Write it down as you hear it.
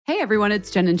Hey everyone, it's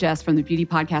Jen and Jess from the beauty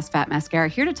podcast Fat Mascara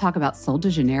here to talk about Sol de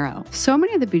Janeiro. So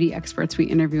many of the beauty experts we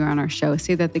interview on our show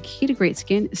say that the key to great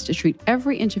skin is to treat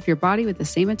every inch of your body with the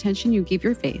same attention you give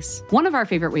your face. One of our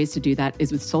favorite ways to do that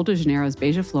is with Sol de Janeiro's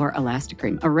Beija Flor Elastic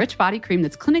Cream, a rich body cream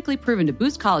that's clinically proven to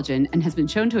boost collagen and has been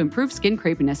shown to improve skin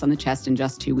crepiness on the chest in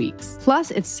just 2 weeks.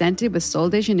 Plus, it's scented with Sol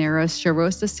de Janeiro's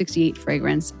Charosta 68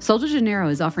 fragrance. Sol de Janeiro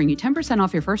is offering you 10%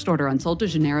 off your first order on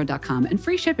soldejaneiro.com and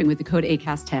free shipping with the code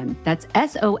ACAST10. That's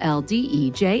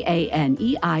SOLDEJANEIRO,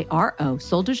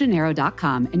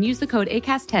 soldejaneiro.com, and use the code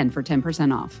ACAST10 for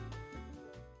 10% off.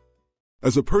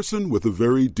 As a person with a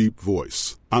very deep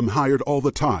voice, I'm hired all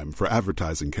the time for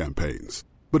advertising campaigns.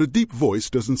 But a deep voice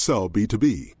doesn't sell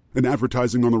B2B, and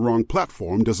advertising on the wrong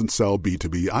platform doesn't sell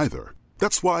B2B either.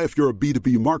 That's why if you're a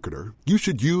B2B marketer, you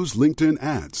should use LinkedIn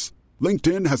ads.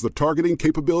 LinkedIn has the targeting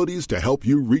capabilities to help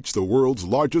you reach the world's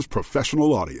largest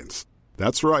professional audience.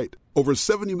 That's right. Over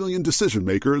 70 million decision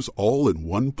makers all in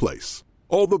one place.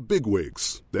 All the big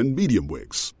wigs, then medium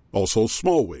wigs. Also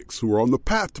small wigs who are on the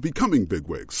path to becoming big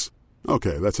wigs.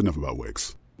 Okay, that's enough about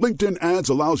wigs. LinkedIn ads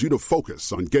allows you to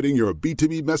focus on getting your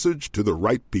B2B message to the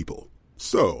right people.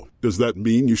 So, does that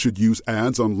mean you should use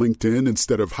ads on LinkedIn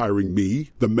instead of hiring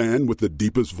me, the man with the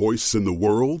deepest voice in the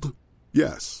world?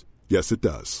 Yes. Yes, it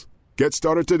does. Get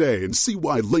started today and see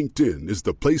why LinkedIn is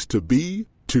the place to be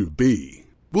to be.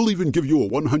 We'll even give you a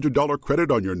 $100 credit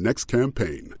on your next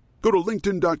campaign. Go to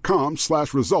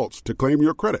linkedin.com/results to claim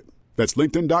your credit. That's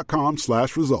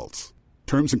linkedin.com/results.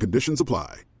 Terms and conditions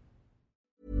apply.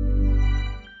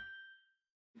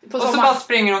 Och så bara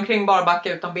springer de omkring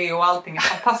barbacka utan BH och allting är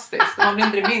fantastiskt. Man blir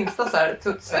inte det minsta så här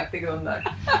tutsvettig under.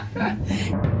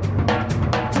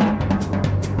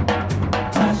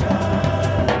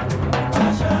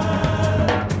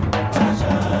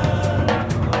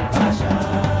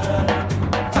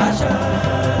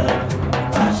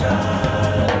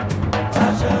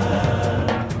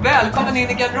 Välkommen in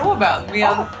i garderoben med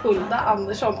Hulda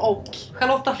Andersson och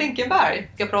Charlotta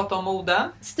Flinkenberg. Ska prata om mode,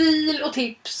 stil och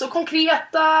tips och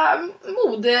konkreta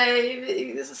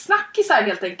modesnackisar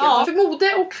helt enkelt. Ja. För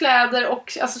mode och kläder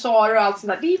och accessoarer och allt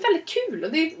sånt där, det är väldigt kul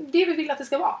och det är det vi vill att det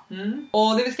ska vara.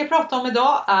 Och det vi ska prata om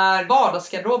idag är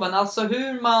vardagsgarderoben, alltså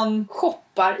hur man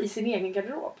shoppar i sin egen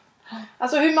garderob.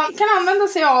 Alltså hur man kan använda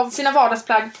sig av sina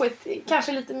vardagsplagg på ett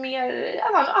kanske lite mer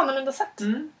annorlunda sätt.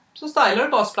 Så stylar du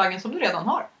basplaggen som du redan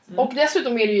har. Och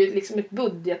dessutom är det ju liksom ett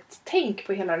budgettänk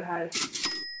på hela det här.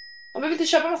 Man behöver inte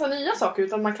köpa en massa nya saker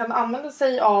utan man kan använda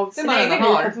sig av sin egen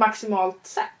grej på ett maximalt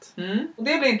sätt. Och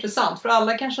det blir intressant för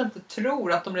alla kanske inte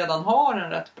tror att de redan har en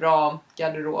rätt bra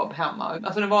garderob hemma.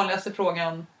 Alltså den vanligaste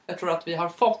frågan jag tror att vi har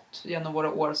fått genom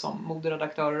våra år som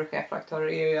moderedaktörer och chefredaktörer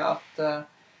är ju att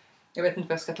jag vet inte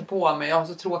vad jag ska ta på mig. Jag har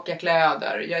så tråkiga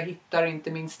kläder. Jag hittar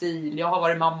inte min stil. Jag har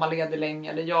varit mammaledig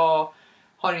länge eller jag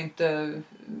har inte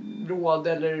råd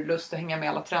eller lust att hänga med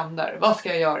alla trender. Vad ska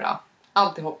jag göra?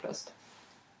 Allt är hopplöst.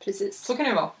 Precis. Så kan det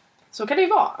ju vara. Så kan det ju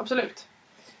vara, absolut.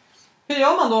 Hur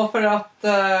gör man då för att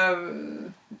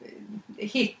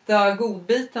hitta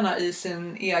godbitarna i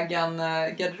sin egen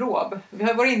garderob? Vi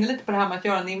har varit inne lite på det här med att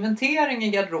göra en inventering i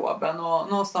garderoben och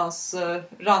någonstans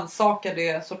rannsaka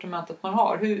det sortimentet man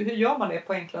har. Hur gör man det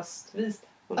på enklast vis?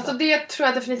 Alltså det tror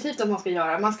jag definitivt att man ska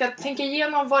göra. Man ska tänka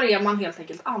igenom vad det är man helt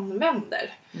enkelt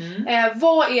använder.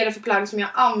 Vad är det för plagg som jag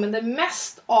använder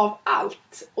mest av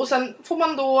allt? Och sen får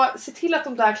man då se till att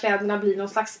de där kläderna blir någon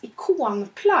slags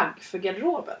ikonplagg för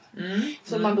garderoben.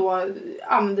 Som man då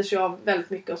använder sig av väldigt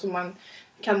mycket och som man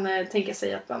kan tänka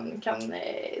sig att man kan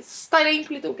styla in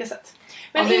på lite olika sätt.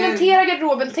 Men inventera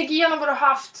garderoben, tänk igenom vad du har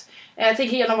haft,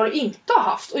 tänk igenom vad du inte har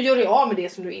haft och gör dig av med det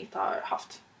som du inte har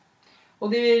haft. Och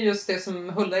det är just det som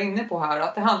Hulda är inne på här.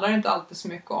 Att det handlar inte alltid så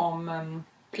mycket om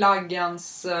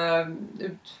plaggens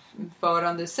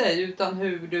utförande i sig. Utan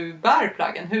hur du bär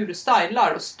plaggen. Hur du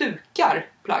stylar och stukar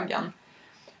plaggen.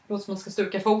 Det låter som man ska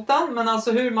stuka foten. Men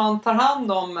alltså hur man tar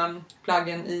hand om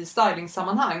plaggen i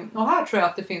stylingsammanhang. Och här tror jag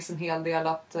att det finns en hel del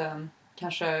att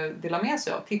kanske dela med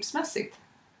sig av tipsmässigt.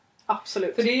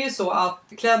 Absolut. För det är ju så att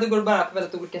kläder går att bära på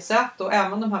väldigt olika sätt. Och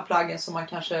även de här plaggen som man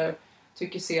kanske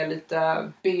tycker ser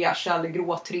lite beige eller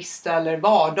gråtrista eller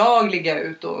vardagliga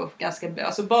ut och ganska,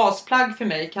 alltså basplagg för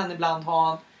mig kan ibland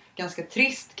ha en ganska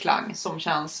trist klang som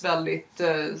känns väldigt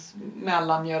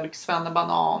mellanmjölk,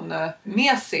 svennebanan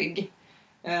mesig.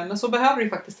 Men så behöver det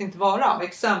faktiskt inte vara.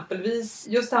 Exempelvis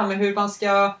just det här med hur man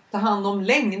ska ta hand om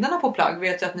längderna på plagg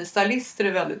vet jag att ni stylister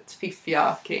är väldigt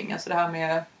fiffiga kring. Alltså det här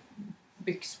med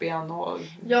byxben och...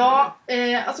 Ja,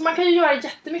 alltså man kan ju göra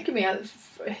jättemycket med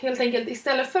helt enkelt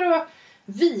istället för att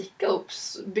vika upp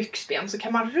byxben så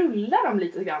kan man rulla dem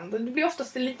lite grann. Det blir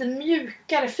oftast en lite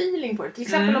mjukare feeling på det. Till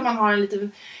exempel om man har en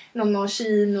liten någon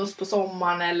chinos på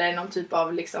sommaren eller någon typ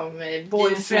av liksom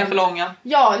jeans som är för långa.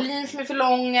 Ja, jeans som är för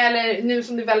långa eller nu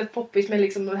som det är väldigt poppigt med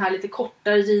liksom den här lite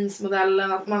kortare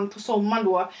jeansmodellen, att man på sommaren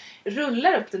då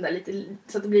rullar upp den där lite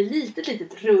så att det blir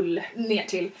litet rull ner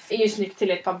till. Är ju snyggt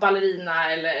till ett par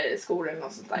ballerina eller skor eller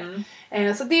något sånt där.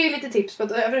 Så det är ju lite tips på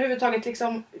att överhuvudtaget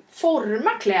liksom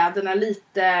forma kläderna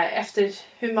lite efter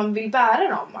hur man vill bära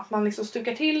dem. Att man liksom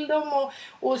stukar till dem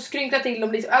och skrynklar till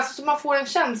dem lite. Alltså så man får en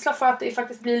känsla för att det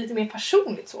faktiskt blir lite mer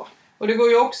personligt så. Och det går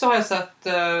ju också, har jag sett,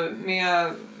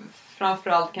 med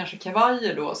framförallt kanske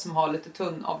kavajer då som har lite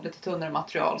tunnare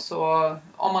material. Så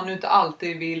om man nu inte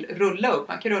alltid vill rulla upp,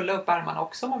 man kan rulla upp ärmarna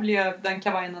också om man vill ge den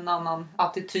kavajen en annan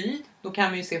attityd. Då kan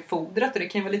man ju se fodret och det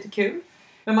kan ju vara lite kul.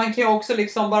 Men man kan ju också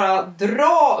liksom bara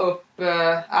dra upp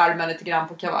ärmen lite grann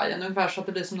på kavajen. Ungefär så att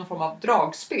det blir som någon form av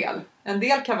dragspel. En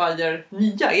del kavajer,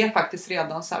 nya, är faktiskt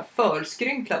redan så här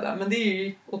förskrynklade. Men det är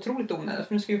ju otroligt onödigt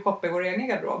för nu ska vi shoppa i vår egen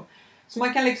garderob. Så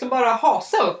man kan liksom bara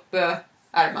hasa upp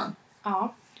ärmen.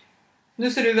 Ja.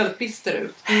 Nu ser du väldigt bister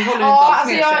ut. Du håller inte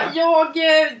alls med sig.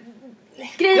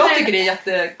 Jag tycker det är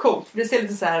jättecoolt. För det ser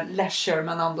lite så här leisure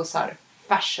men ändå så här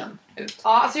fashion ut.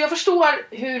 Ja, alltså jag förstår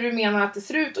hur du menar att det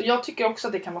ser ut och jag tycker också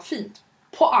att det kan vara fint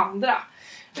på andra.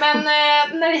 Men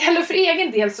när det gäller för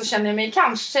egen del så känner jag mig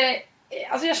kanske,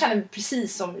 alltså jag känner mig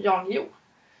precis som Jan Guillou.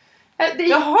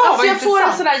 Alltså jag får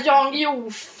en sån där Jan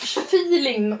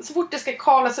Guillou-feeling så fort det ska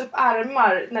kalas upp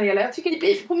ärmar när det gäller. Jag tycker det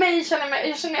blir, på mig jag känner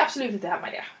mig absolut inte hemma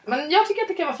i det. Men jag tycker att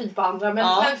det kan vara fint på andra.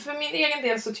 Men för min egen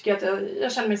del så tycker jag att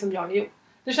jag känner mig som Jan Guillou.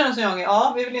 Du känner som Jan Guillou?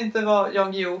 Ja, vi vill inte vara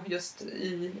Jan Guillou just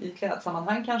i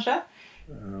klädsammanhang kanske.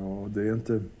 Ja, det är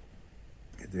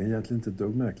egentligen inte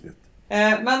dugg märkligt.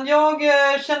 Men jag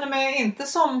känner mig inte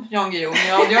som Jan Guillou när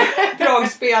jag gör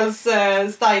dragspels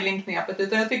stylingknepet,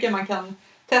 utan jag tycker man kan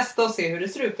testa och se hur det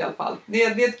ser ut i alla fall. Det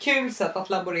är ett kul sätt att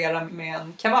laborera med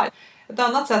en kavaj. Ett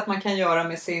annat sätt man kan göra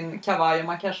med sin kavaj, om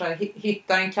man kanske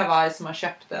hittar en kavaj som man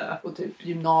köpte på typ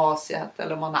gymnasiet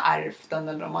eller om man har ärvt den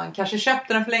eller om man kanske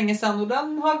köpte den för länge sedan och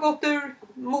den har gått ur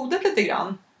modet lite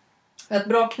grann. Ett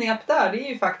bra knep där, det är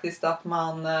ju faktiskt att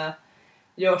man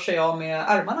gör sig av med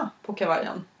ärmarna på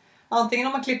kavajen. Antingen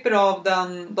om man klipper av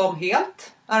dem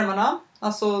helt, ärmarna,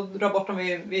 alltså drar bort dem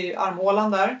vid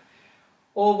armhålan där.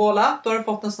 Och voilà, då har du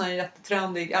fått en sån här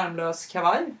jättetrendig ärmlös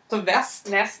kavaj. Så väst.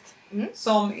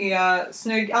 Som är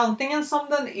snygg antingen som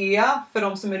den är för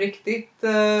de som är riktigt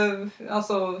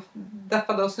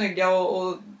deppade och snygga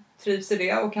och trivs i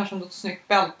det. Och kanske något snyggt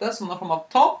bälte som någon form av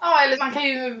topp. Ja, eller man kan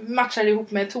ju matcha det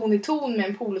ihop med ton i ton med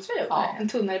en polotröja. Ja. En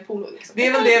tunnare polo liksom. Det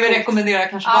är väl det vi rekommenderar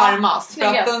kanske varmast. För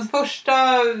att den första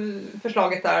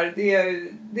förslaget där,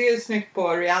 det är snyggt på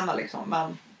Rihanna liksom.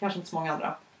 Men kanske inte så många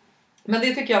andra. Men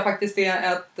det tycker jag faktiskt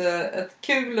är ett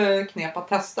kul knep att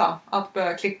testa. Att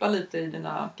börja klippa lite i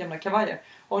dina gamla kavajer.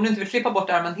 Och om du inte vill klippa bort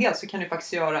ärmen helt så kan du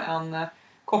faktiskt göra en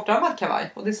kortärmad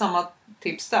kavaj. Och det är samma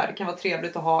tips där. Det kan vara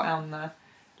trevligt att ha en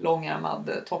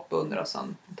långärmad topp under och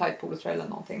sen en tight polotröja eller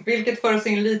någonting. Vilket för oss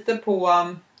in lite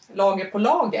på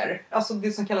lager. Alltså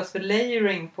det som kallas för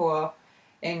layering på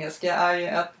engelska är ju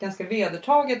ett ganska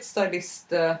vedertaget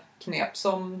stylistknep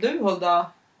som du,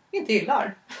 Hulda, inte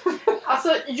gillar.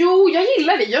 Alltså, jo, jag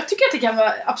gillar det. Jag tycker att det kan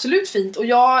vara absolut fint. Och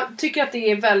jag tycker att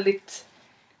det är väldigt...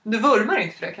 Du vurmar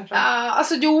inte för det kanske?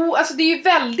 Alltså det är ju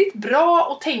väldigt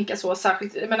bra att tänka så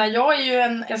särskilt. Jag menar, jag är ju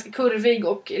en ganska kurvig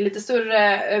och lite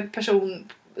större person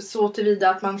så tillvida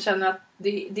att man känner att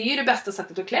det är ju det bästa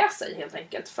sättet att klä sig helt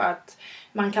enkelt. För att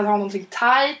man kan ha någonting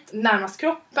tight närmast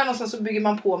kroppen och sen så bygger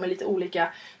man på med lite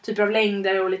olika typer av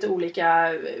längder och lite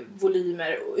olika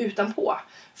volymer utanpå.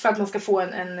 För att man ska få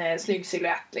en snygg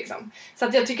silhuett liksom. Så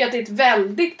att jag tycker att det är ett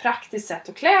väldigt praktiskt sätt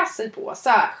att klä sig på.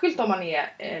 Särskilt om man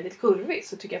är lite kurvig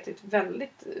så tycker jag att det är ett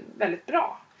väldigt, väldigt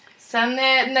bra. Sen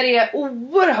när det är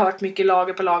oerhört mycket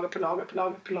lager på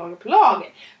lager.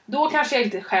 Då kanske jag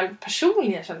inte själv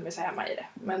personligen känner mig så hemma i det.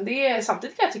 Men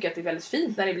samtidigt kan jag tycka att det är väldigt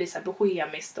fint när det blir så här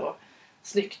bohemiskt och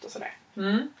snyggt och sådär.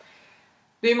 Mm.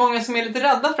 Det är många som är lite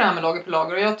rädda för det här med lager på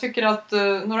lager. Och jag tycker att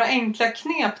några enkla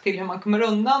knep till hur man kommer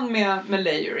undan med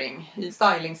layering i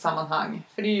stylingsammanhang.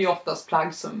 För det är ju oftast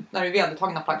plagg som, när det är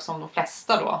vedertagna plagg som de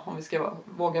flesta då, om vi ska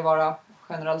våga vara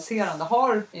generaliserande,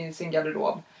 har i sin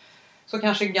garderob. Så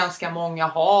kanske ganska många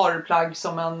har plagg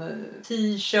som en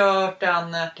t-shirt,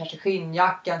 en kanske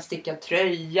skinnjacka, en stickad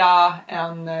tröja,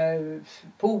 en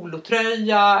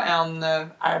polotröja, en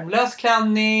ärmlös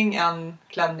klänning, en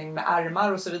klänning med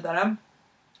ärmar och så vidare.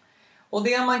 Och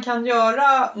det man kan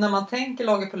göra när man tänker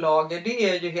lager på lager, det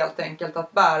är ju helt enkelt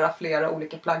att bära flera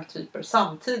olika plaggtyper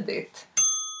samtidigt.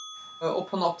 Och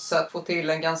på något sätt få till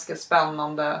en ganska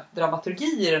spännande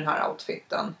dramaturgi i den här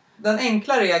outfiten. Den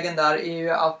enkla regeln där är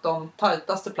ju att de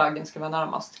tajtaste plaggen ska vara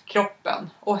närmast kroppen.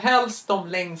 Och helst de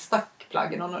längsta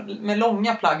plaggen. Och med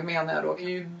långa plagg menar jag då. Det är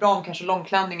ju bra om kanske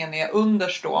långklänningen är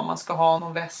underst då. Om man ska ha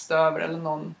någon väst över eller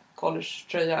någon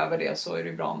collegetröja över det, så är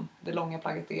det bra om det långa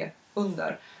plagget är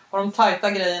under. Och de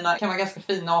tajta grejerna kan vara ganska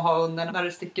fina att ha under när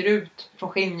det sticker ut från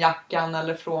skinnjackan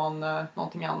eller från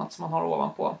någonting annat som man har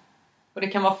ovanpå. Och det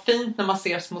kan vara fint när man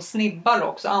ser små snibbar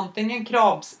också. Antingen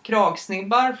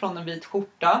kragsnibbar från en vit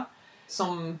skjorta,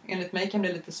 som enligt mig kan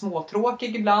bli lite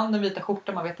småtråkig ibland. Den vita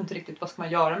skjortan, man vet inte riktigt vad ska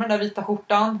man göra med den där vita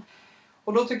skjortan.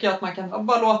 Och då tycker jag att man kan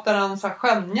bara låta den så här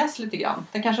skönjas lite grann.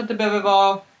 Den kanske inte behöver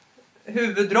vara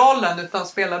huvudrollen utan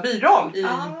spela biroll i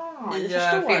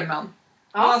filmen.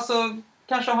 Ja. Och alltså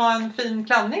kanske ha en fin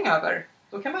klänning över.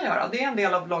 Då kan man göra. Det är en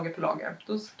del av lager på lager.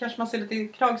 Då kanske man ser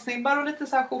lite kragsnibbar och lite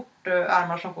så här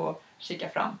skjortärmar som får kika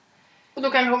fram. Och då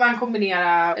kan man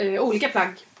kombinera olika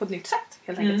plagg på ett nytt sätt.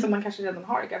 Helt enkelt. Som man kanske redan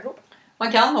har i garderoben.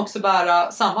 Man kan också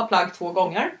bära samma plagg 2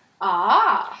 gånger.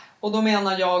 Och då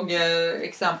menar jag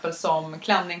exempel som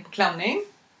klänning på klänning.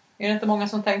 Är det inte många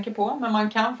som tänker på. Men man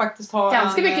kan faktiskt ha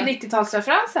ganska mycket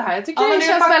 90-talsreferenser här. Jag tycker det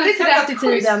känns väldigt rätt i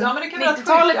tiden. Ja,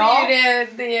 90-talet är ju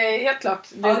det är helt klart.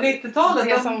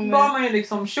 90-talet då var man ju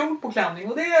liksom kjol på klänning.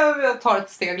 Och det tar ett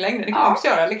steg längre. Det kan man också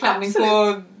göra. Eller klänning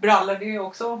på brallor. Det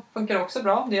funkar också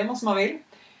bra. Det måste man vill.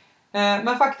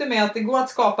 Men faktum är att det går att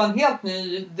skapa en helt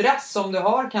ny dress om du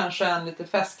har kanske en lite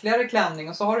festligare klänning.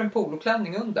 Och så har du en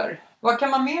poloklänning under. Vad kan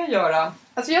man mer göra?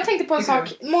 Alltså jag tänkte på en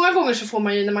sak. Många gånger så får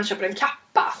man ju när man köper en kappa.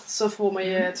 Så får man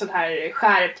ju ett sånt här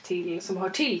skärp till som hör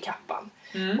till kappan.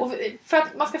 Och för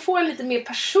att man ska få en lite mer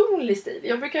personlig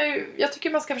stil. Jag tycker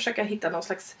man ska försöka hitta någon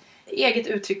slags eget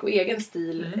uttryck och egen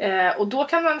stil. Och då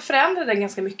kan man förändra den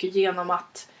ganska mycket genom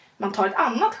att man tar ett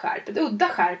annat skärp, ett udda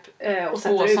skärp och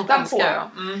sätter utanpå.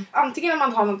 Antingen om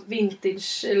man har något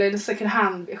vintage eller second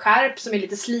hand skärp som är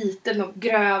lite sliten, något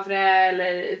grövre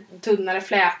eller tunnare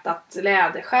flätat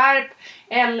läderskärp.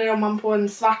 Eller om man på en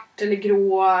svart eller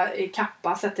grå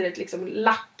kappa sätter ett liksom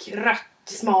lackrött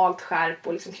smalt skärp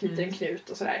och liksom knyter en knut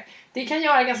och sådär. Det kan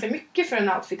göra ganska mycket för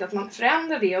en outfit att man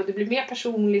förändrar det och det blir mer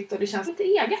personligt och det känns lite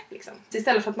eget liksom.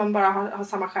 Istället för att man bara har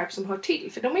samma skärp som hör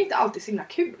till, för de är inte alltid så himla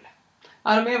kul.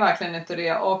 Ja, de är verkligen inte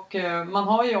det. Och man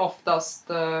har ju oftast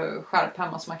skärp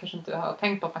hemma som man kanske inte har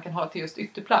tänkt på att man kan ha till just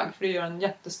ytterplagg. För det gör en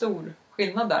jättestor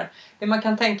skillnad där. Det man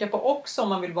kan tänka på också om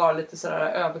man vill vara lite sådär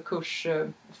överkurs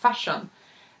fashion.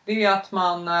 Det är att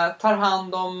man tar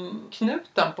hand om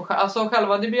knuten på alltså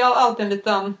själva. Det blir alltid en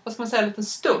liten, vad ska man säga, en liten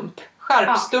stump.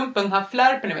 Skärpstumpen, den här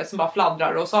flärpen ni vet som bara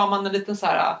fladdrar. Och så har man en liten så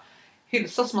här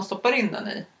hylsa som man stoppar in den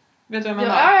i. Vet du vad jag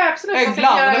menar? Ja, absolut.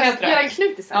 Öglan, vad heter det? Göra en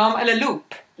knut i ja, eller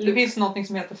loop. Det finns något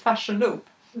som heter fashion loop.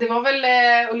 Det var väl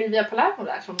Olivia Palermo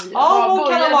där som hon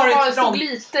kan ha varit stod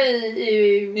lite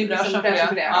i bräschen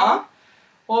för det. Ja.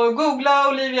 Och googla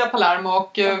Olivia Palermo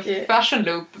och fashion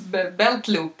loop, belt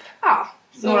loop. Ja.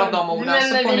 Några av de orden.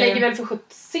 Men vi lägger väl för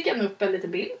 70 upp en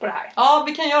liten bild på det här. Ja,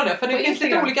 vi kan göra det. För det finns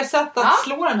Instagram. lite olika sätt att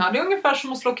slå den här. Det är ungefär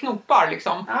som att slå knopar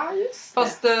liksom. Ja, just det.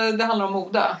 Fast det handlar om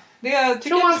mode.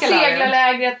 Från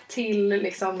seglarlägret till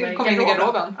liksom till kom in i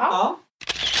garderoben. Ja.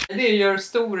 Det gör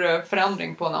stor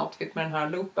förändring på en outfit med den här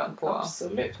loopen på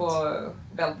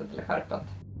bältet eller skärpet.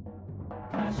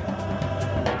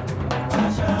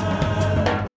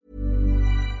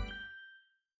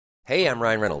 Hey, I'm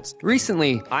Ryan Reynolds.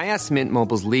 Recently, I asked Mint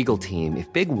Mobile's legal team if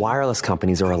big wireless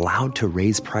companies are allowed to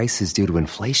raise prices due to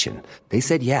inflation. They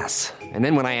said yes. And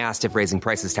then when I asked if raising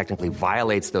prices technically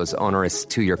violates those onerous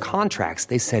 2-year contracts,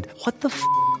 they said, "What the f***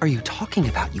 are you talking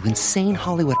about, you insane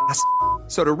Hollywood ass?"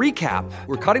 So to recap,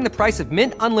 we're cutting the price of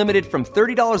Mint Unlimited from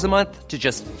 $30 a month to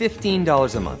just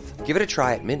 $15 a month. Give it a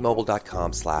try at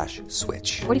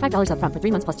mintmobile.com/switch. $45 up front for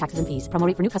 3 months plus taxes and fees. Promo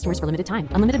rate for new customers for limited time.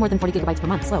 Unlimited more than 40 gigabytes per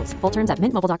month. Slows full terms at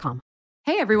mintmobile.com.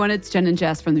 Hey everyone, it's Jen and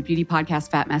Jess from the beauty podcast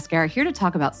Fat Mascara here to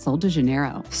talk about Sol de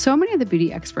Janeiro. So many of the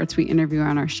beauty experts we interview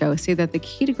on our show say that the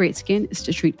key to great skin is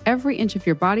to treat every inch of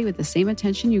your body with the same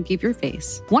attention you give your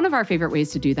face. One of our favorite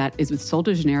ways to do that is with Sol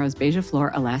de Janeiro's Beija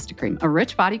Flor Elastic Cream, a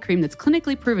rich body cream that's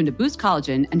clinically proven to boost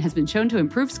collagen and has been shown to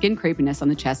improve skin crepiness on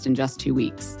the chest in just 2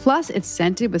 weeks. Plus, it's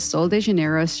scented with Sol de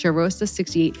Janeiro's Charosta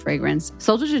 68 fragrance.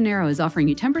 Sol de Janeiro is offering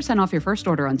you 10% off your first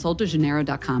order on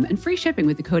soldejaneiro.com and free shipping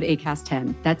with the code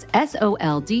ACAST10. That's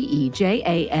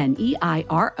SOLDEJANEIRO,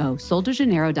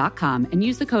 soldejaneiro.com, and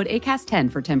use the code ACAST10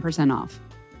 for 10% off.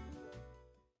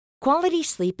 Quality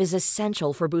sleep is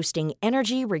essential for boosting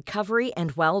energy, recovery,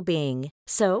 and well-being.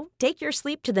 So, take your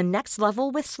sleep to the next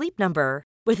level with Sleep Number.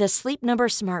 With a Sleep Number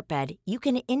smart bed, you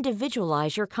can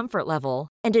individualize your comfort level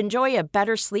and enjoy a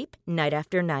better sleep night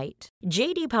after night.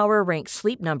 JD Power ranks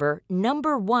Sleep Number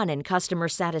 #1 in customer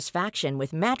satisfaction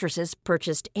with mattresses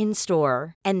purchased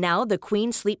in-store. And now the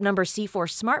Queen Sleep Number C4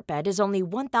 smart bed is only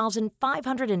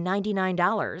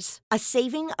 $1,599, a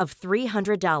saving of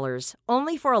 $300,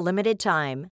 only for a limited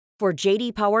time. For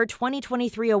JD Power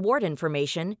 2023 award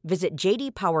information, visit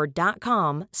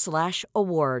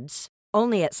jdpower.com/awards.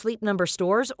 Only at Sleep Number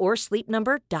stores or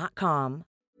sleepnumber.com.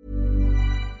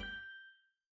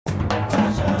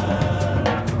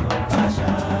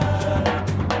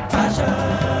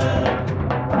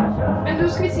 Men då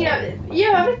ska vi se i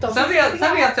övrigt då. Sen vet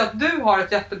jag att du har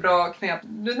ett jättebra knep.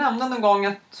 Du nämnde någon gång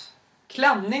att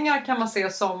klänningar kan man se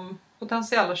som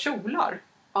potentiella kjolar.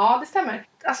 Ja, det stämmer.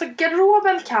 Alltså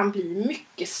garderoben kan bli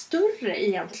mycket större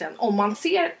egentligen om man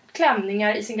ser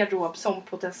klänningar i sin garderob som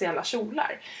potentiella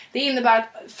kjolar. Det innebär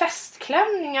att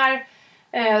festklänningar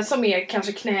som är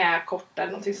kanske knäkorta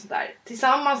eller någonting sånt där,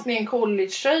 tillsammans med en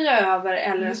collegetröja över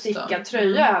eller en stickad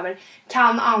tröja över,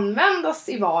 kan användas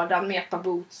i vardagen med ett par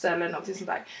boots eller någonting sånt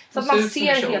där. Så att man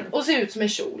ser helt, och ser ut som en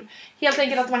kjol. Helt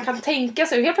enkelt att man kan tänka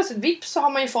sig, och helt plötsligt vips så har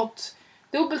man ju fått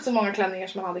dubbelt så många klänningar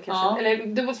som man hade kanske. Ja. Eller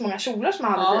dubbelt så många kjolar som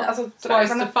man hade. Ja. Alltså,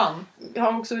 Jag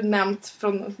har också nämnt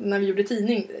från när vi gjorde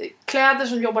tidning. Kläder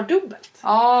som jobbar dubbelt.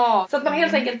 Ja. Så att man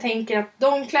helt enkelt tänker att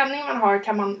de klänningar man har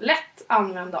kan man lätt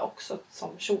använda också som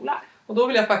kjolar. Och då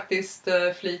vill jag faktiskt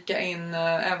flika in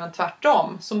även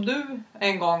tvärtom. Som du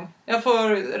en gång. Jag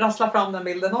får rassla fram den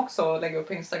bilden också och lägga upp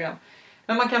på Instagram.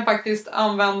 Men man kan faktiskt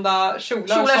använda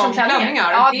kjolar som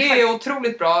klänningar. Ja, det är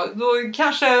otroligt bra. Då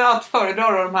kanske att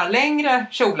föredra de här längre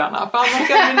kjolarna. För annars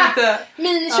ska det bli lite...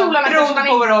 Minikjolarna kanske man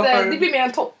inte... Det blir mer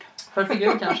en topp. För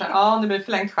figur kanske. Ja, det blir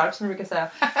förlängt skärp som du brukar säga.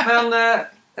 Men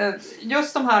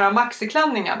just de här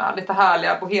maxiklänningarna. Lite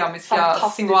härliga bohemiska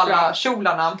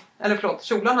Singoalla-kjolarna. Eller förlåt,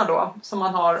 kjolarna då. Som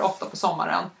man har ofta på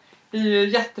sommaren. Det är ju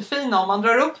jättefina om man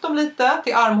drar upp dem lite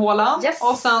till armhålan. Yes.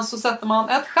 Och sen så sätter man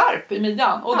ett skärp i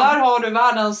midjan. Och där har du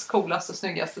världens coolaste,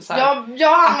 snyggaste så här,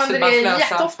 jag använder det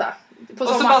jätteofta. Och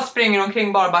så bara springer de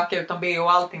omkring bara backa utan BH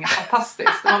och allting är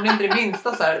fantastiskt. Man blir inte det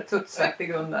minsta så här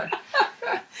tuttsvettig under.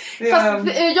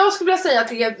 Fast jag skulle vilja säga att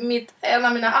det är en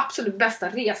av mina absolut bästa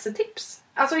resetips.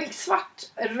 Alltså en svart,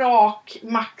 rak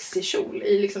maxikjol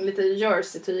i liksom lite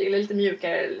jersey-tyg eller lite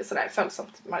mjukare sådär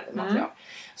följsamt material.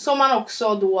 Som man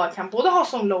också då kan både ha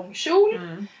som lång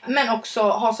kjol men också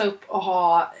ha sig upp och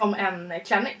ha som en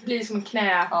klänning. Det blir liksom en lång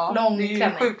klänning. Det är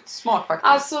ju sjukt smart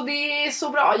faktiskt. Alltså det är så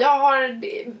bra. Jag har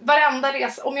varenda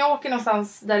resa, om jag åker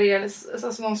någonstans där det är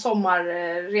alltså någon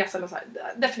sommarresa eller så här,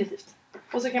 definitivt.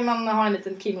 Och så kan man ha en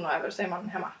liten kimono över så är man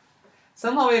hemma.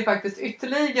 Sen har vi faktiskt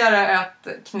ytterligare ett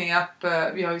knep.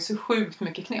 Vi har ju så sjukt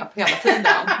mycket knep hela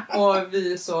tiden. Och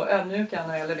vi är så ödmjuka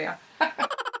när det gäller det.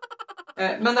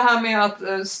 Men det här med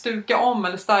att stuka om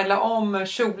eller styla om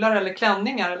kjolar eller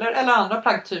klänningar eller andra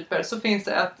plaggtyper, så finns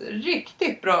det ett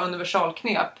riktigt bra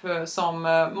universalknep som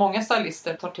många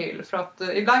stylister tar till. För att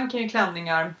ibland kan ju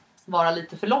klänningar vara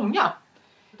lite för långa.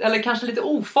 Eller kanske lite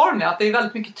oformliga, att det är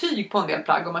väldigt mycket tyg på en del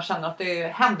plagg och man känner att det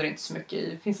händer inte så mycket i.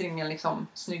 Det finns ingen liksom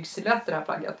snygg silhuett i det här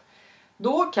plagget.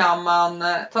 Då kan man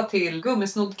ta till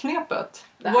gummisnoddknepet.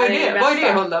 Vad är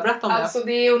det Hulda? Berätta om det. Alltså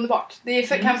det är underbart. Det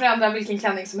kan förändra vilken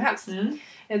klänning som helst.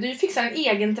 Du fixar en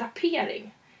egen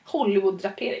drapering.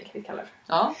 Hollywood-drapering kan vi kalla det.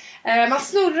 Ja. Man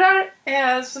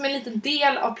snurrar som en liten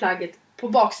del av plagget på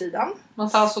baksidan. Man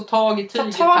tar alltså tag i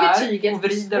tyget och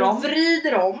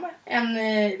vrider om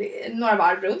några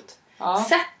varv runt. Ja.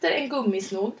 Sätter en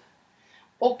gummisnodd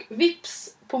och vips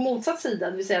på motsatt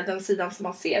sida, det vill säga den sidan som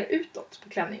man ser utåt på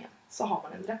klänningen, så har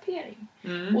man en drapering.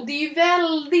 Och det är ju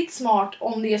väldigt smart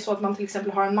om det är så att man till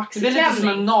exempel har en maxiklänning. Det är lite som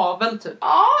en navel typ.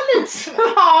 Ja, lite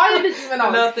som en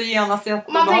navel. Det låter genast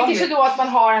man tänker sig då att man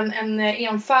har en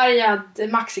enfärgad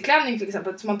maxiklänning till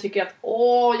exempel, som man tycker att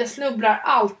jag snubblar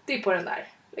alltid på den där.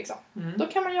 Liksom. Då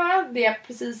kan man göra det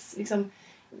precis liksom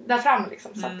där framme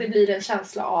liksom, så att det blir en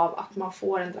känsla av att man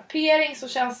får en drapering som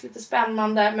känns lite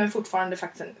spännande men fortfarande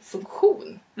faktiskt en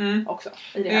funktion också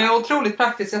i det är otroligt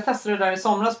praktiskt. Jag testade det där i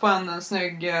somras på en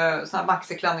snygg sån här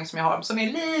maxiklänning som jag har, som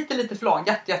är lite för lång,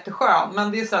 jätteskön,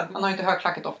 men det är så att man har inte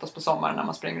högklackat oftast på sommaren när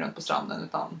man springer runt på stranden,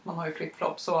 utan man har ju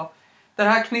flip-flop. Så det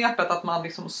här knepet att man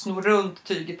liksom snor runt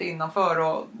tyget innanför,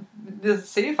 och det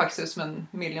ser ju faktiskt ut som en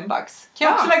 $1,000,000. Kan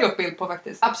jag också lägga upp bild på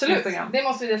faktiskt. Absolut, Instagram. det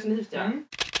måste vi definitivt göra.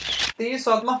 Det är ju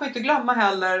så att man får inte glömma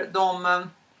heller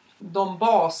de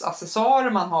basaccessorer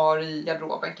man har i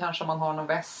garderoben. Kanske man har någon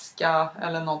väska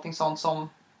eller någonting sånt som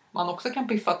man också kan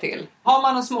piffa till. Har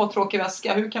man en småtråkig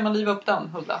väska, hur kan man liva upp den,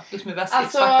 Hulda? Du som är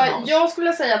Alltså, jag skulle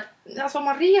vilja säga att om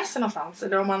man reser någonstans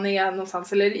eller om man är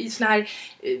någonstans eller i såna här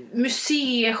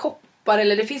museishoppar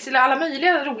eller det finns alla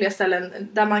möjliga roliga ställen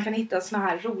där man kan hitta såna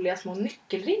här roliga små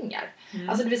nyckelringar.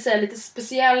 Alltså det vill säga lite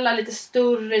speciella, lite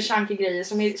större chunky grejer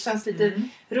som känns lite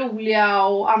roliga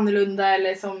och annorlunda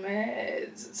eller som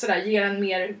sådär ger en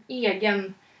mer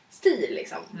egen stil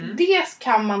liksom. Det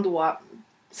kan man då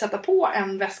sätta på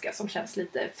en väska som känns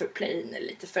lite för plain,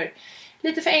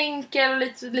 lite för enkel,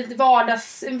 lite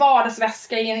en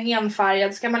vardagsväska i en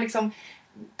enfärgad. Ska man liksom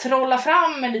trolla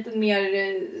fram en lite mer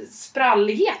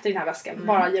sprallighet i den här väskan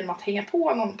bara genom att hänga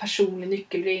på någon personlig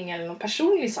nyckelring eller någon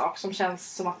personlig sak som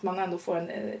känns som att man ändå får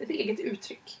ett eget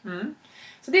uttryck.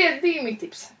 Så det är mitt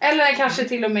tips. Eller kanske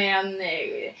till och med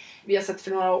vi har sett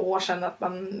för några år sedan att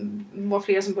man var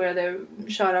flera som började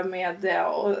köra med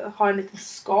och ha en liten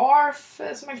scarf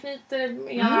som man knyter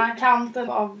ena kanten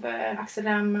av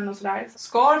axelremmen och sådär.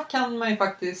 Scarf kan man ju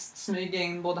faktiskt smyga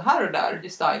in både här och där i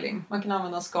styling. Man kan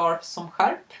använda scarf som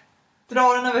skärp.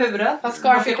 Dra den över huvudet. Fast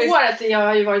scarf i håret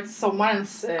har ju varit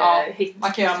sommarens hit.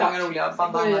 Man kan göra många roliga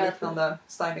bandana liknande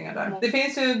stylingar där. Det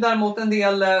finns ju däremot en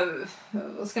del,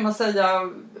 vad ska man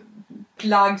säga,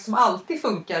 plagg som alltid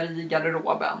funkar i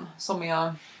garderoben. Som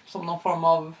är som någon form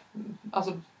av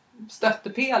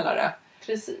stöttepelare.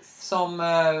 Precis. Som...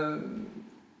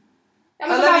 Ja,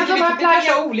 eller vi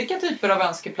kanske har olika typer av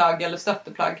önskeplagg eller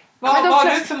stötteplagg. Vad har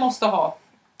du för måste ha?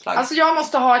 Plagg? Alltså jag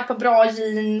måste ha ett par bra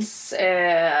jeans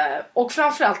och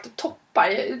framförallt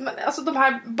toppar. Alltså de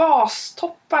här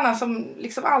bastopparna som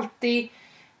liksom alltid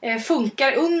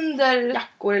funkar under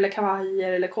jackor eller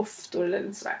kavajer eller koftor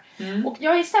eller sådär. Och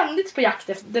jag är ständigt på jakt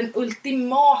efter den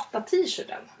ultimata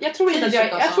t-shirten. Jag tror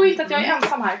inte att jag är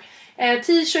ensam här.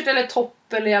 T-shirt eller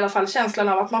topp eller i alla fall känslan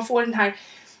av att man får den här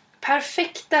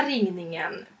perfekta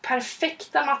ringningen,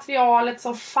 perfekta materialet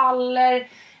som faller,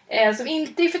 som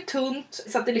inte är för tunt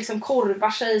så att det liksom korvar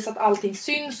sig så att allting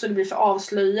syns och det blir för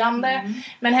avslöjande,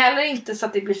 men heller inte så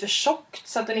att det blir för tjockt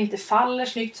så att den inte faller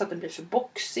snyggt så att den blir för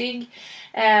boxig,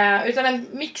 utan en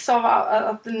mix av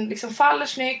att den liksom faller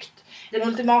snyggt. Den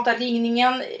ultimata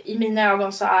ringningen i mina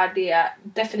ögon så är det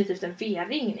definitivt en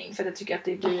V-ringning, för jag tycker att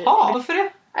det blir... Jaha, varför det?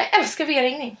 Jag älskar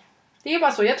V-ringning. Det är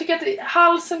bara så. Jag tycker att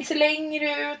halsen ser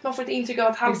längre ut. Man får ett intryck av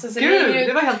att halsen ser längre ut.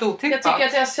 Det var helt otippat. Jag tycker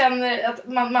att jag känner att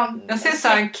man jag ser så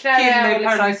här en kille i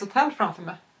Paradise Hotel framför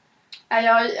mig.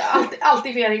 Jag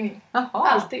alltid V-ringning.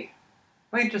 Alltid.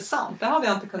 Vad intressant. Det hade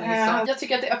jag inte kunnat gissa. Jag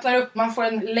tycker att det öppnar upp. Man får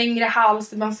en längre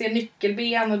hals. Man ser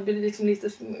nyckelben och det blir liksom lite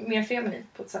mer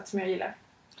feminint på ett sätt som jag gillar.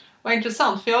 Vad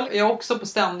intressant, för jag är också på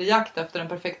ständig jakt efter den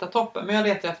perfekta toppen. Men jag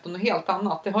letar efter något helt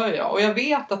annat, det hör jag. Och jag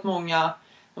vet att många,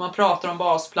 när man pratar om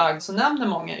basplagg så nämner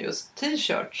många just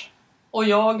t-shirts. Och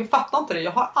jag fattar inte det,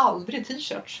 jag har aldrig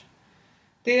t-shirts.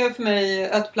 Det är för mig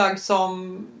ett plagg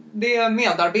som, det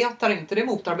medarbetar inte, det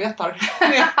motarbetar.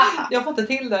 Jag får inte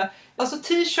till det. Alltså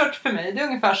t-shirt för mig, det är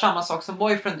ungefär samma sak som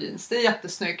boyfriend jeans. Det är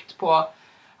jättesnyggt på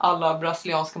alla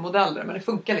brasilianska modeller, men det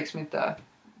funkar liksom inte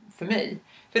för mig.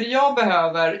 För det jag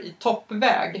behöver i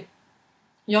toppväg,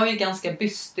 jag är ganska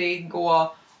bystig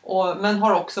men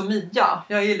har också midja.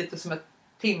 Jag är lite som ett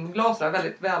timglas där,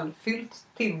 väldigt välfyllt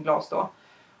timglas då.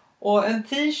 Och en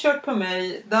t-shirt på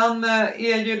mig, den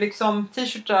är ju liksom,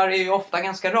 t-shirtar är ju ofta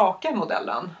ganska raka i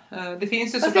modellen. Det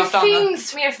finns ju såklart annat. Det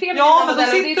finns mer feminina modeller. Ja, men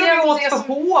då sitter de åt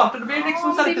för hårt och det blir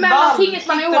liksom så lite mellantinget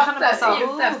man är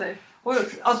ute efter.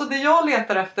 Alltså det jag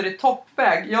letar efter i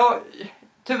toppväg,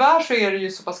 tyvärr så är det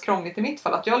ju så pass krångligt i mitt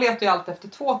fall att jag letar ju alltid efter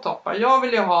 2 toppar. Jag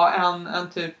vill ju ha en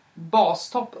typ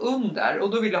bastopp under och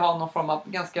då vill jag ha någon form av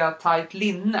ganska tight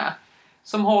linne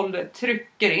som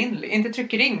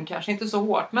trycker in kanske inte så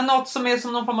hårt, men något som är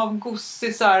som någon form av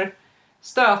gossig så här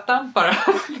stötdämpare.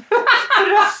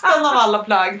 Resten av alla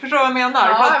plagg, förstår du vad jag menar?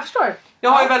 Ja, jag förstår. Jag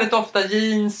har ju väldigt ofta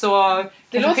jeans och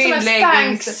det låter som en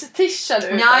Spanx-t-shirt.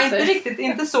 Nej, inte riktigt,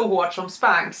 inte så hårt som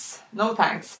Spanx. No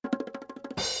thanks.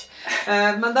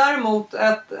 Men däremot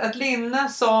ett linne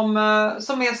som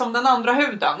är som den andra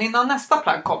huden innan nästa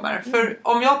plagg kommer. För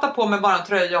om jag tar på mig bara en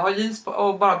tröja och har jeans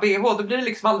och bara bh, då blir det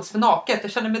liksom alldeles för naket.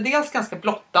 Jag känner mig dels ganska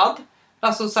blottad,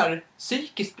 alltså så här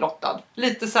psykiskt blottad.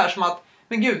 Lite så här som att,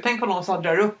 men gud, tänk om någon så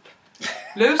drar upp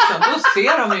blusen, då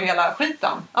ser de ju hela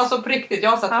skiten. Alltså på riktigt, jag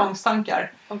har sett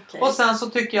tvångstankar. Okay. Och sen så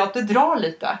tycker jag att det drar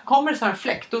lite. Kommer det så här en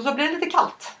fläkt och så blir det lite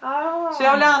kallt. Så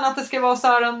jag vill gärna att det ska vara så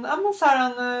här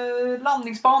en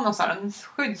landningsbana, så här en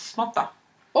skyddsmatta.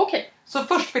 Okay. Så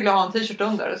först vill jag ha en t-shirt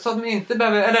under så att man inte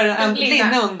behöver, eller en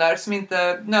linne under som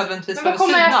inte nödvändigtvis behöver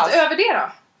synas. Men vad kommer över det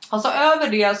då? Alltså över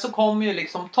det så kommer ju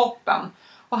liksom toppen.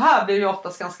 Och här blir det ju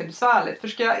oftast ganska besvärligt. För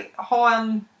ska jag ha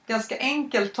en ganska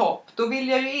enkel topp, då vill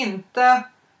jag ju inte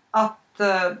att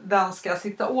den ska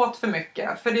sitta åt för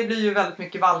mycket. För det blir ju väldigt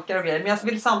mycket valkar och grejer. Men jag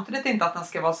vill samtidigt inte att den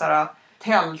ska vara så här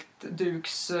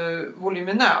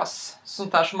tältduksvoluminös.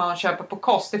 Sånt där som man köper på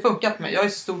kost. Det funkar inte med. Jag är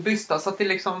så stor bysta så att det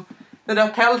liksom, det där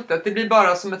tältet, det blir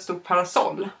bara som ett stort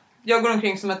parasoll. Jag går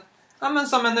omkring som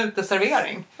som en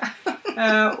uteservering.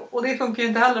 Och det funkar ju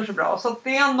inte heller så bra. Så att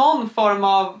det är någon form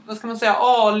av, vad ska man säga,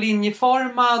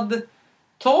 A-linjeformad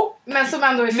topp. Men som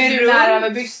ändå är figurnära över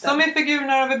bysten. Som är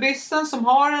figurnära över bysten. Som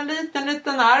har en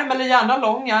liten ärm. Eller gärna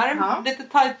lång ärm. Ja. Lite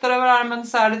tajtare över armen.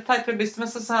 Så här, lite tajtare över bysten. Men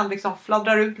så här liksom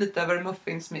fladdrar ut lite över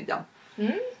muffinsmidjan.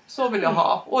 Så vill jag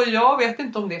ha. Och jag vet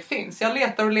inte om det finns. Jag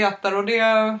letar och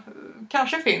det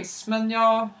kanske finns. Men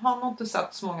jag har nog inte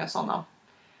sett så många sådana.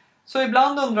 Så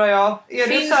ibland undrar jag, finns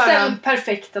det så här den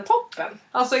perfekta toppen?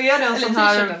 Alltså är det en sån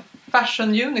här fashion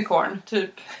unicorn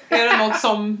typ? Är det något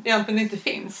som egentligen inte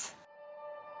finns?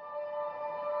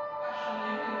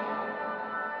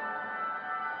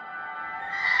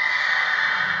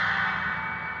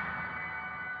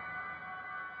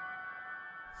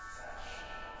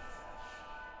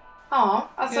 Ja,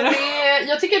 alltså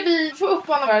jag tycker att vi får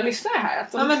uppmana våra lyssnare här.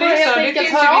 Att de får helt enkelt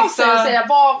höra av sig och säga,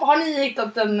 har ni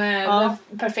hittat den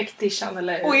perfekt tishan?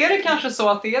 Eller? Och är det kanske så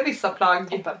att det är vissa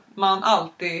plagg man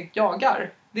alltid jagar?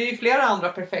 Det är ju flera andra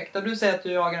perfekta. Du säger att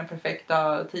du jagar den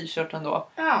perfekta t-shirten då.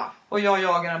 Ja. Och jag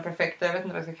jagar den perfekta, jag vet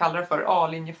inte vad jag ska kalla det för.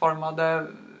 A-linjeformade,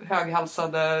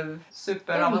 höghalsade,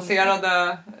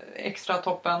 superavancerade extra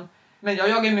toppen. Men jag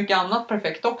jagar ju mycket annat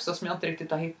perfekt också som jag inte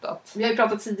riktigt har hittat. Vi har ju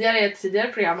pratat tidigare i ett tidigare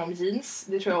program om jeans.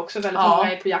 Det tror jag också väldigt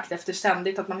många är på jakt efter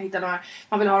ständigt. Att man hittar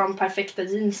man vill ha de perfekta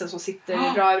jeansen som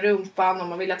sitter bra i rumpan. Och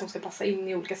man vill att de ska passa in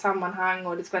i olika sammanhang.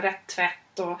 Och det ska vara rätt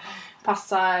tvätt. Och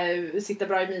sitta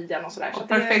bra i midjan och sådär. Och så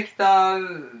perfekta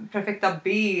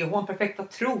bh, perfekta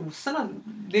trosorna.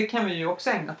 Det kan vi ju också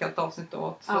ägna ett helt avsnitt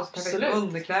åt. Så perfekta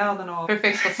underkläderna och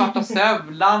perfekta svarta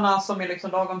stövlarna som är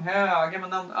liksom lagom höga.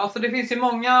 Men alltså det finns ju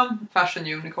många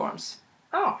fashion unicorns.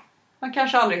 Ja. Man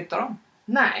kanske aldrig hittar dem.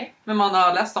 Nej. Men man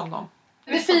har läst om dem.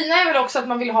 Det fina är väl också att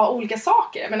man vill ha olika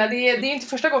saker. Men det är inte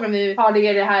första gången vi har det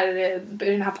i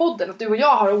den här podden. Att du och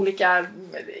jag har olika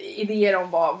idéer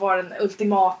om vad den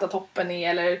ultimata toppen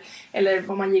är. Eller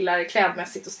vad man gillar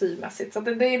klädmässigt och stilmässigt. Så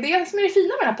det är det som är det fina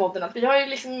med den här podden. Att vi har ju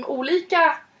liksom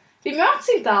olika... Vi möts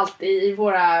inte alltid i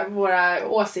våra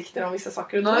åsikter om vissa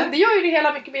saker. Och det gör ju det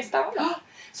hela mycket mer spännande.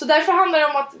 Så därför handlar det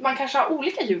om att man kanske har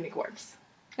olika unicorns.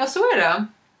 Ja, så är det.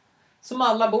 Som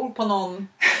alla bor på någon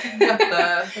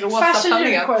jätterosa fashion planet.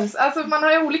 Unicorns. Alltså man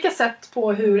har ju olika sätt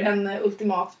på hur en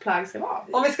ultimat plagg ska vara.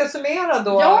 Om vi ska summera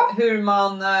då hur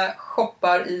man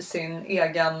shoppar i sin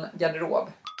egen garderob.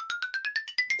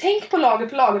 Tänk på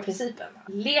lagerprincipen.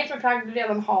 Lek med plagg du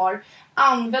redan har.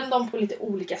 Använd dem på lite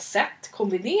olika sätt.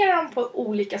 Kombinera dem på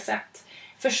olika sätt.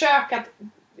 Försök att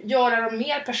göra dem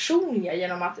mer personliga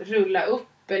genom att rulla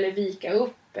upp eller vika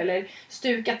upp. Eller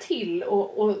stuka till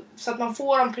och så att man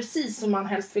får dem precis som man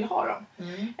helst vill ha dem.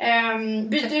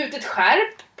 Byt ut ett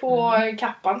skärp på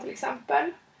kappan till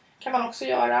exempel. Kan man också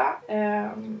göra.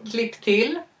 Klipp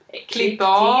till. Klipp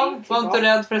av. Var inte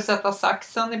rädd för att sätta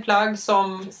saxen i plagg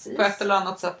som på ett eller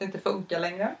annat sätt inte funkar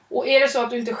längre. Och är det så att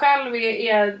du inte själv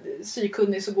är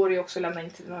sykunnig så går det ju också att lämna in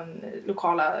till den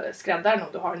lokala skräddaren om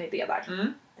du har en idé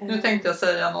där. Nu tänkte jag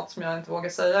säga något som jag inte vågar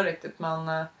säga riktigt,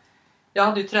 men... Jag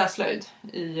hade ju träslöjd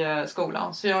i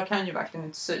skolan så jag kan ju verkligen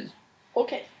inte sy.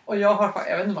 Okej. Och jag vet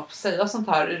inte om man får säga sånt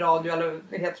här i radio eller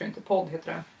det heter det inte, podd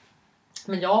heter det.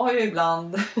 Men jag har ju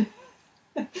ibland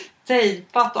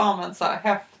tejpat och använt så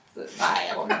här Nej,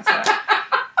 jag vågar inte säga.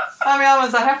 Jag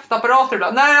använder så här häftapparater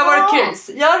ibland. När det har varit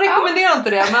kris. Jag rekommenderar inte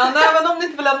det. Men även om ni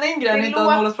inte vill lämna in grejen inte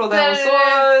har hållit från det. Så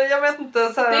jag vet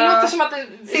inte. Så här, det låter som att det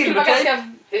skulle vara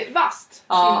ganska vasst.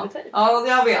 Ja,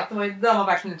 jag vet. Det har man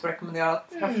verkligen inte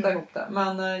rekommenderat att häfta ihop det.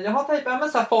 Men jag har tejpat med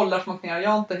så här follar som åkt ner. Jag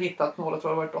har inte hittat något och det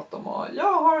har varit bråttom. Och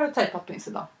jag har tejpat på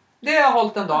insidan. Det har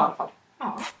hållit en dag i alla fall.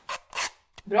 Ja.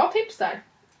 Bra tips där.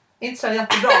 Inte så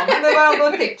jättebra, men det var ändå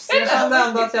ett tips. Jag kände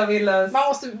ändå att jag ville... Man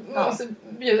måste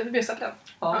bjussa på den.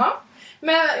 Ja.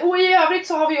 Men och i övrigt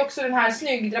så har vi också den här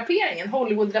snyggdraperingen,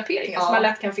 Hollywood-draperingen som man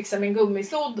lätt kan fixa med en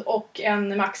gummisnodd och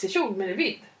en maxikjol med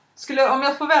vidd. Om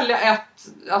jag får välja ett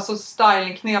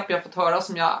stylingknep jag fått höra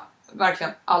som jag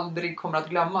verkligen aldrig kommer att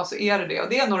glömma, så är det. Och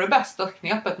det är nog det bästa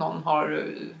knepet någon har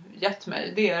gett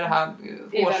mig. Det är det här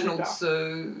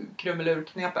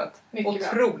hårsnoddskrumelurknepet.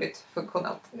 Otroligt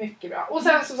funktionellt. Mycket bra. Och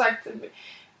sen som sagt,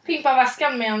 pimpa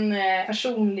väskan med en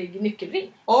personlig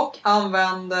nyckelring. Och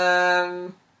använd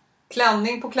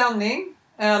klänning på klänning.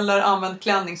 Eller använd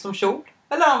klänning som kjol.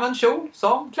 Eller använd kjol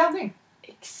som klänning.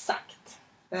 Exakt.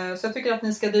 Så jag tycker att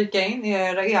ni ska dyka in i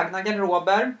era egna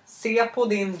garderober. Se på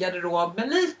din garderob med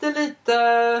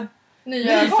lite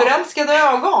nyförälskade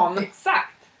ögon.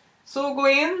 Exakt. Så gå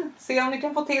in, se om ni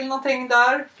kan få till någonting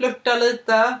där. Flirta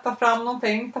lite, ta fram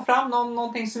någonting. Ta fram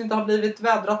någonting som inte har blivit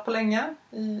vädrat på länge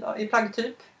i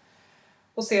plaggtyp.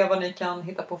 Och se vad ni kan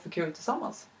hitta på för kul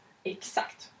tillsammans.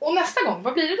 Exakt. Och nästa gång,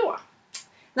 vad blir det då?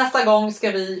 Nästa gång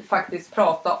ska vi faktiskt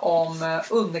prata om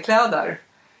underkläder.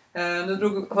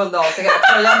 Nu höll det av sig hela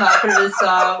tröjan här för att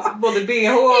visa både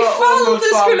BH och ifall du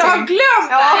skulle ha glömt!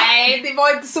 Ja. Nej, det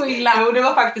var inte så illa. Jo, det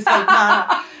var faktiskt väldigt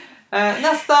nära.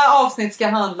 Nästa avsnitt ska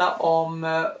handla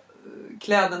om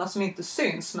kläderna som inte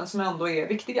syns men som ändå är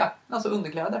viktiga. Alltså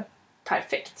underkläder.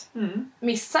 Perfekt.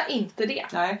 Missa inte det.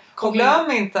 Nej. Och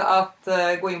glöm inte att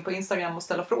gå in på Instagram och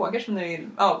ställa frågor som ni vill,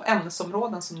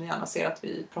 ämnesområden som ni gärna ser att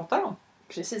vi pratar om.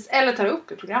 Precis, eller tar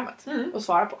upp i programmet och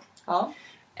svara på. Ja.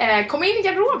 Kom in i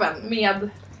garderoben med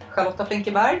Charlotta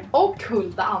Flinkeberg och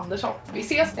Hulda Andersson. Vi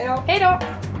ses. Hej då.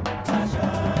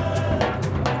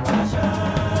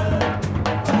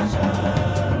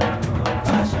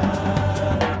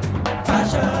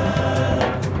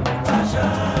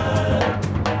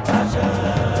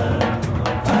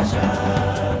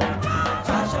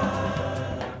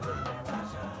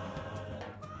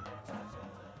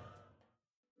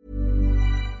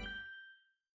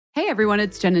 Hey everyone,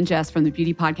 it's Jen and Jess from the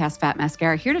beauty podcast Fat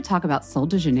Mascara here to talk about Sol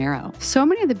de Janeiro. So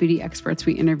many of the beauty experts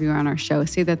we interview on our show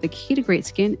say that the key to great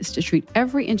skin is to treat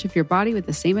every inch of your body with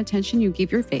the same attention you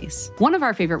give your face. One of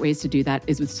our favorite ways to do that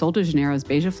is with Sol de Janeiro's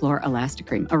Beija Flor Elastic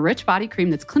Cream, a rich body cream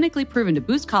that's clinically proven to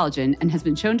boost collagen and has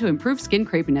been shown to improve skin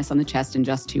crepiness on the chest in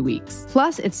just 2 weeks.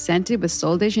 Plus, it's scented with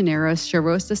Sol de Janeiro's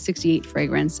Charosta 68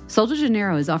 fragrance. Sol de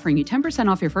Janeiro is offering you 10%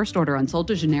 off your first order on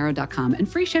soldejaneiro.com and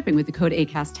free shipping with the code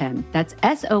ACAST10. That's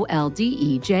SOLDEJANEIRO,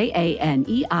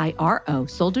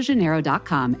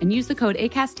 soldejaneiro.com, and use the code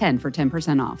ACAST10 for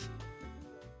 10% off.